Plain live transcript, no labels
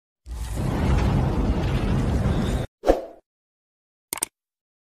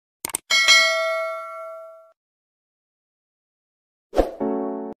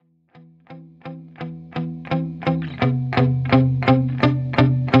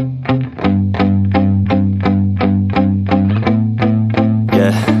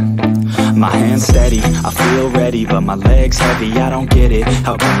unsteady, I feel ready, but my legs heavy, I don't get it.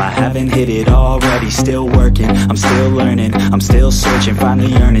 How come I haven't hit it already? Still working, I'm still learning, I'm still searching,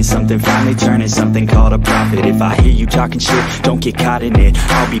 finally earning something, finally turning something called a profit. If I hear you talking shit, don't get caught in it.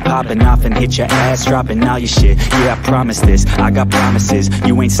 I'll be popping off and hit your ass, dropping all your shit. Yeah, I promise this, I got promises,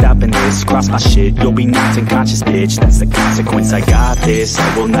 you ain't stopping this. Cross my shit, you'll be knocked unconscious, bitch. That's the consequence, I got this,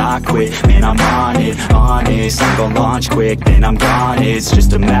 I will not quit. Man, I'm on it, honest, I'm gon' launch quick, then I'm gone. It's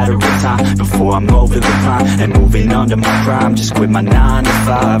just a matter of time before I'm over the climb and moving under my prime. Just quit my 9 to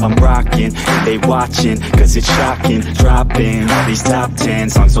 5, I'm rocking, they watching, cause it's shocking. Dropping all these top 10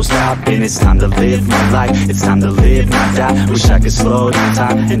 songs, so stopping. It's time to live my life, it's time to live, not die. Wish I could slow down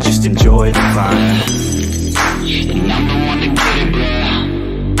time and just enjoy the climb. And I'm the one to get it, bro.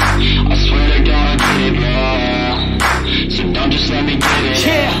 I swear to God I get it, bro. So don't just let me get it.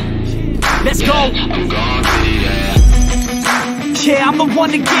 Yeah, let's go. I'm gon' get it, yeah. Yeah, I'm the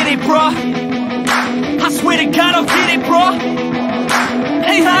one to get it, bruh. I swear to God I'll get it, bruh.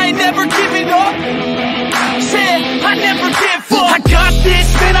 Hey, I ain't never giving up. Said I never give up. I got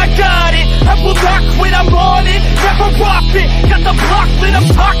this, man, I got it. I will not quit, I'm on it. Never rock it. Got the block lit, I'm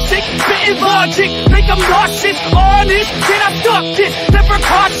toxic. Spitting logic, make them nauseous. Honest, can I stop this? Never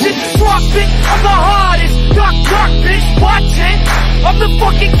cautious, drop it. I'm the hardest. Knock, knock, bitch, watch it. I'm the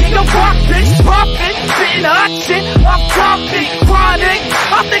fucking king of rock, bitch. Pop it, spitting hot shit. I'm topic, chronic.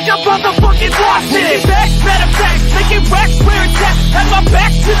 I think I'm motherfucking lost it. Making facts, matter of fact, making racks where it's at. Have my back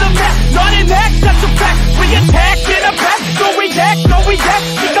to the mat, not an act, that's a fact. We attack in a back, no react, no react.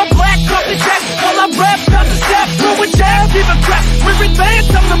 Think I'm black, off the jack. While I rap, not the step, throw a jab, give a crap. We're advanced,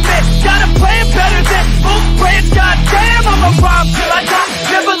 I'm the man. Got a plan better than both brands. Goddamn, I'm a rhyme till I die.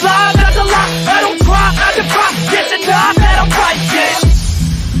 Never lie, that's a lie. I don't try, I defy. Get the nod that I'm right, yeah.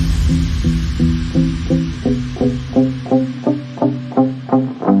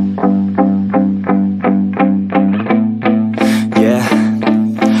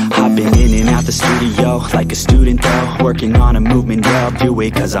 Like a student though, working on a movement, yeah, I'll do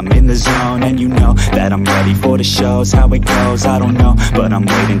it cause I'm in the zone. And you know that I'm ready for the shows. How it goes, I don't know, but I'm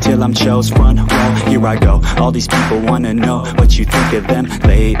waiting till I'm chose. Front row, here I go. All these people wanna know what you think of them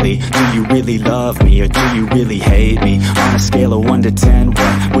lately. Do you really love me or do you really hate me? On a scale of 1 to 10,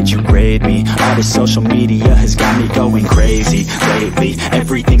 what would you grade me? All this social media has got me going crazy lately.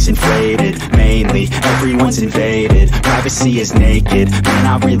 Everything's inflated, mainly everyone's invaded. Privacy is naked, man,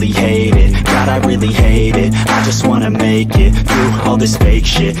 I really hate it. God, I really hate it. I just wanna make it through all this fake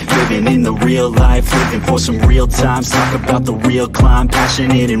shit. Living in the real life, living for some real times. Talk about the real climb,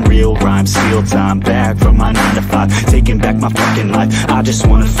 passionate in real rhymes. Steal time back from my 9 to 5, taking back my fucking life. I just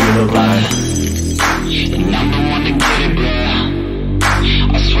wanna feel alive. And I'm the one to get it, bro.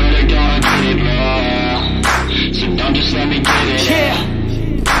 I swear to God I get it, bro. So don't just let me get it.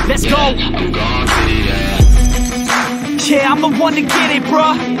 Yeah, let's go. I'm gon' get it, yeah. Yeah, I'm the one to get it,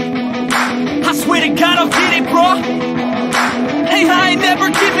 bruh. I swear to God I'll get it, bro. Hey, I ain't never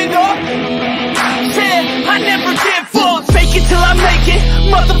giving up. Said I never give up. Fake it till I make it.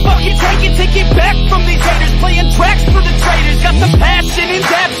 Motherfucking take it back from these haters. Playing tracks for the traitors. Got the passion in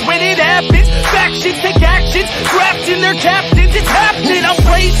depth when it happens. Factions take actions, drafting their captains. It's happening. I'm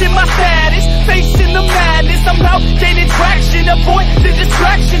raising my status, facing the madness. I'm out gaining traction, avoiding the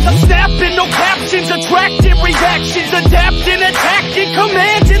distractions. I'm snapping, no captions, attracting reactions, adapting, attacking,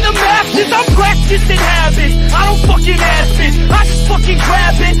 commanding the masses. I'm practicing habits, I don't fucking ask it, I just fucking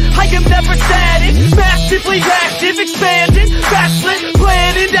grab it. I am never static, massively active, expanding, backslid,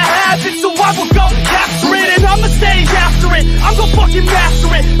 planning to have it. So I will go capture it, and I'ma stay after it. I'm gonna fucking master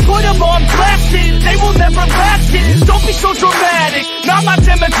it, put them on blasting. They will never last it, don't be so dramatic. Not my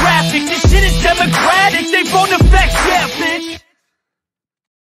demographic, this shit is democratic. They phone effects, yeah, bitch.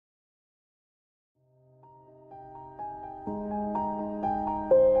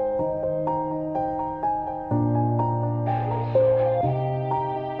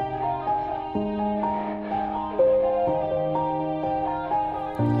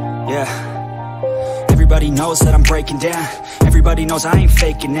 Yeah. Everybody knows that I'm breaking down. Everybody knows I ain't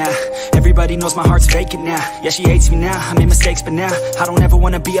faking now. Everybody knows my heart's vacant now. Yeah, she hates me now, I made mistakes but now I don't ever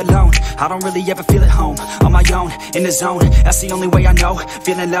wanna be alone. I don't really ever feel at home. On my own, in the zone, that's the only way I know.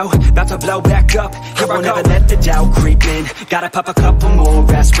 Feeling low, about to blow back up. I won't ever let the doubt creep in. Gotta pop a couple more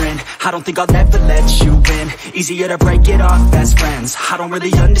aspirin. I don't think I'll ever let you in. Easier to break it off as friends. I don't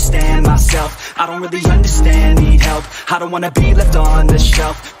really understand myself. I don't really understand, need help. I don't wanna be left on the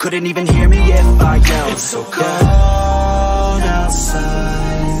shelf. Couldn't even hear me if I yelled. It's so cold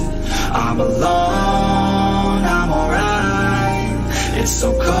outside, I'm alone, I'm alright. It's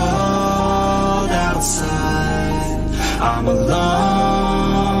so cold outside, I'm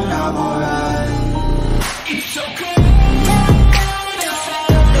alone, I'm alright. so cold.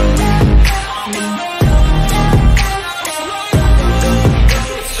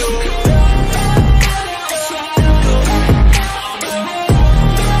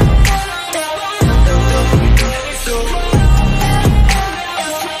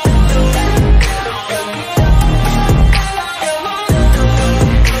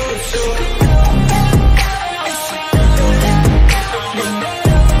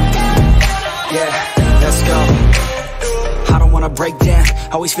 Break down,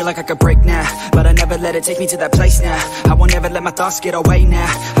 always feel like I could break now, but I never let it take me to that place now. I won't ever let my thoughts get away now.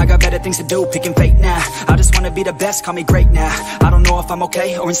 I got better things to do, picking fate now. I just wanna be the best, call me great now. I don't know if I'm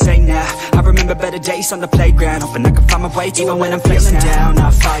okay or insane now. I remember better days on the playground, hoping I can find my way even when I'm feeling down. I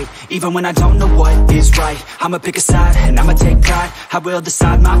fight, even when I don't know what is right. I'ma pick a side, and I'ma take pride. I will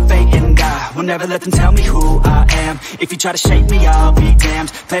decide my fate, and I will never let them tell me who I am. If you try to shake me, I'll be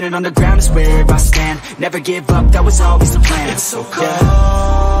damned. Planet on the ground is where I stand. Never give up, that was always the plan. It's so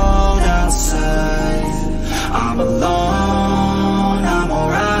cold outside, I'm alone, I'm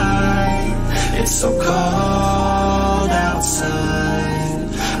alright. It's so cold outside,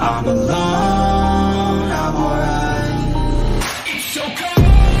 I'm alone, I'm alright. It's so cold.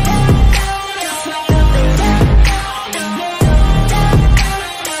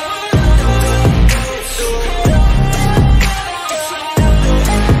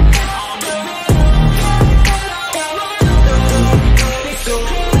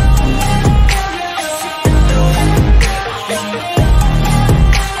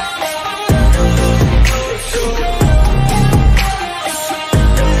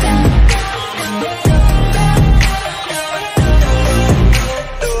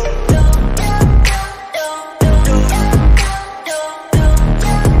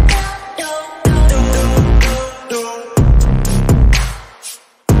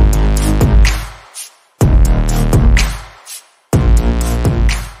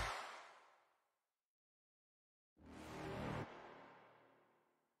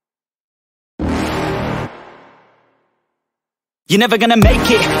 You're never gonna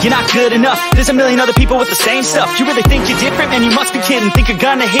make it, you're not good enough. There's a million other people with the same stuff. You really think you're different? Man, you must be kidding. Think you're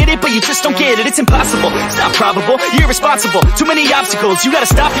gonna hit it, but you just don't get it. It's impossible, it's not probable, you're irresponsible. Too many obstacles, you gotta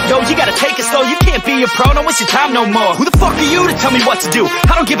stop it, yo. You gotta take it slow, you can't be a pro. Don't waste your time no more. Who the fuck are you to tell me what to do?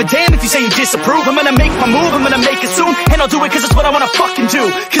 I don't give a damn if you say you disapprove. I'm gonna make my move, I'm gonna make it soon. And I'll do it cause it's what I wanna fucking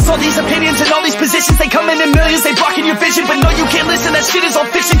do. Cause all these opinions and all these positions, they come in millions, they blocking your vision. But no, you can't listen, that shit is all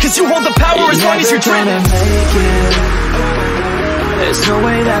fiction. Cause you hold the power as long as you're dreaming. There's no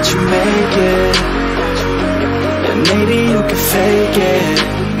way that you make it, and maybe you can fake it,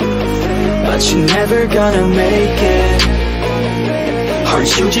 but you're never gonna make it.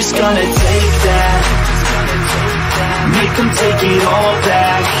 Aren't you just gonna take that? Make them take it all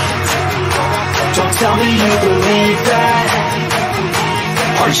back. Don't tell me you believe that.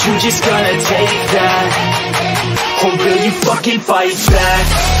 Aren't you just gonna take that? Or will you fucking fight back?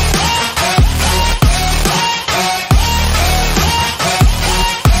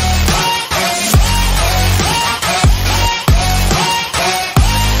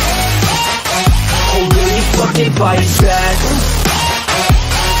 Fight back.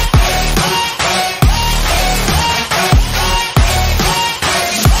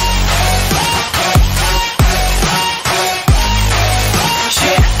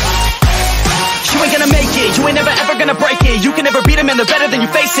 You ain't gonna make it, you ain't never ever gonna break it. You can never beat them and they're better than you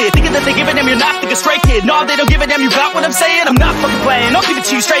face it. Thinking that they give a damn, you're not thinking straight, kid. No, they don't give a damn, you got what I'm saying? I'm not fucking playing, I'll give it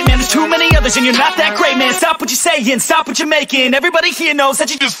to you straight, man. There's too many others and you're not that great, man. Stop what you're saying, stop what you're making. Everybody here knows that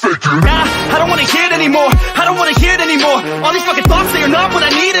you just faking. Nah, I don't wanna hear it anymore, I don't wanna hear it anymore. All these fucking thoughts, they are not what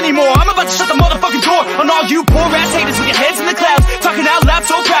I need anymore. I'm about to shut the motherfucking door on all you poor ass haters with your heads in the clouds, talking out loud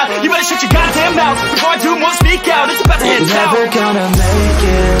so proud. You better shut your goddamn mouth before I do more speak out. It's about to head south. You're never gonna make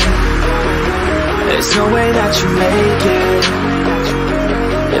it. There's no way that you make it,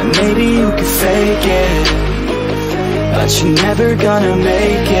 and maybe you can fake it, but you're never gonna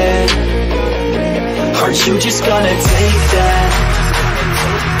make it. Aren't you just gonna take that?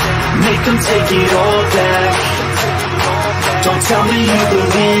 Make them take it all back. Don't tell me you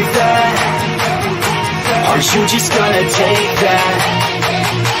believe that. Aren't you just gonna take that?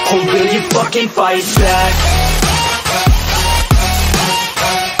 Or will you fucking fight back?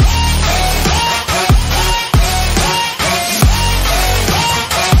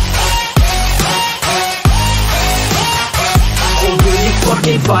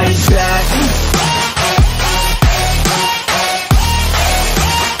 Fucking fight back.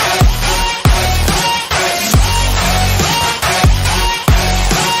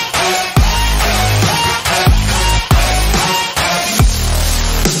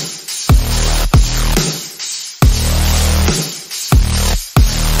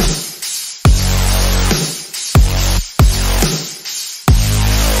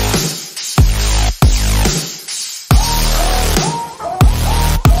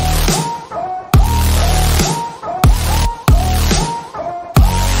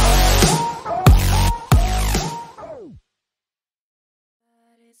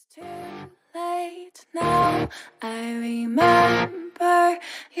 It's too late now, I remember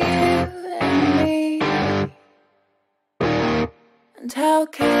you and me, and how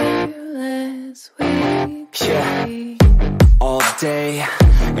careless we could be. All day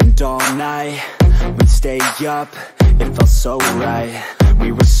and all night, we'd stay up, it felt so right.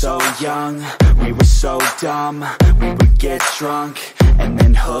 We were so young, we were so dumb. We would get drunk and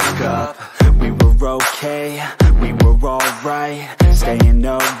then hook up. We were okay, we were alright, staying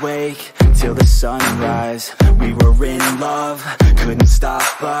awake till the sunrise. We were in love, couldn't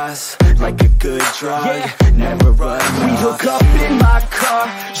stop us, like a good drug, never enough. We hook up in my car,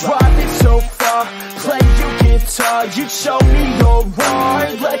 driving so far, play your guitar, you'd show me your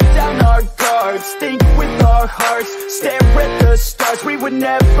art. Let down our guards, think with our hearts, stare at the stars, we were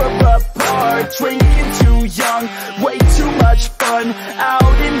never apart. Drinking too young, way too much fun,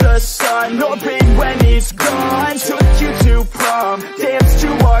 out in the sun, no pain when it's gone. Took you to prom, dance to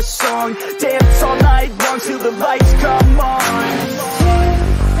our song, dance all night long till the lights come on.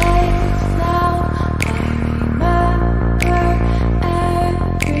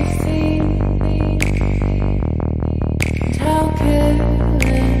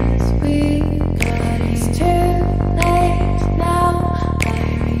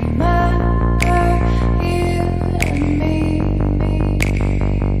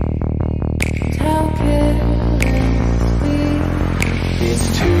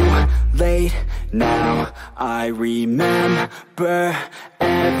 Now I remember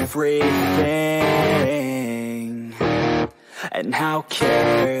everything, and how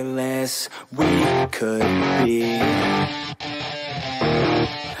careless we could be,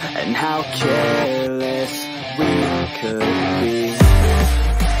 and how careless we could be,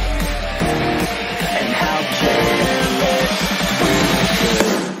 and how careless we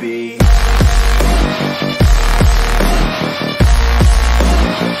could be.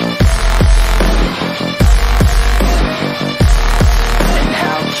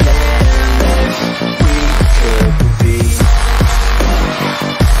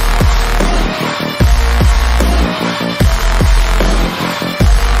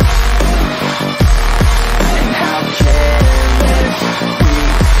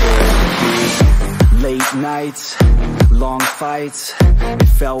 Nights, long fights, it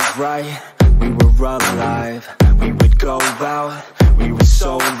felt right, we were alive. We would go out, we were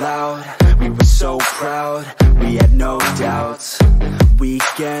so loud, we were so proud, we had no doubts.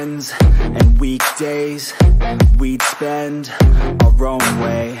 Weekends and weekdays, we'd spend our own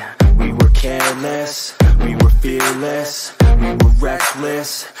way. We were careless, we were fearless, we were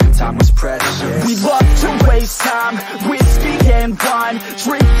reckless, time was precious. We loved to waste time, whiskey and wine,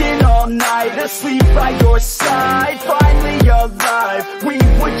 drinking all night, asleep by your side. Finally alive, we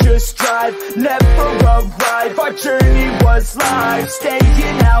would just drive, never arrive. Our journey was live,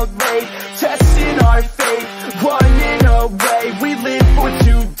 staying out late, testing our fate, running away. We live for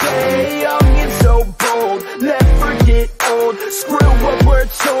today, young and so bold, never get old. Screw what we're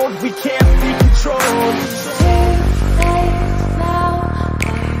told, we can't be controlled.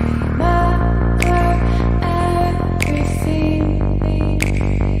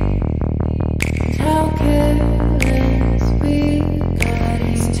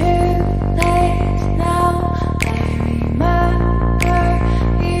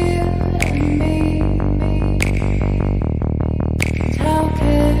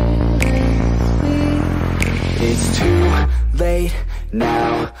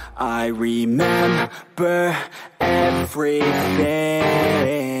 Now I remember everything,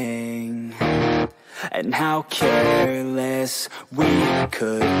 and how careless we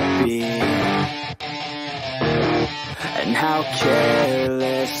could be, and how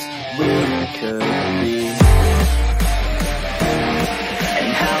careless we could be,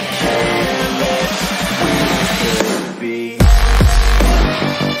 and how careless we could be.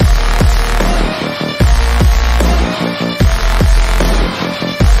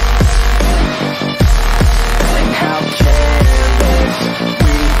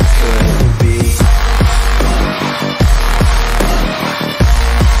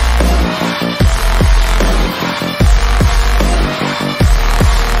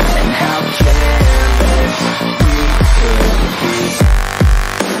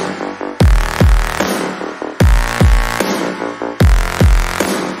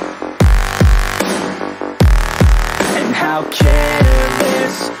 How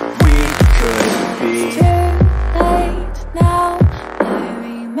careless we could be. It's too late now, I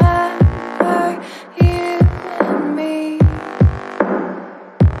remember you and me,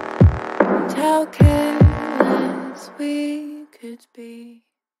 and how careless we could be.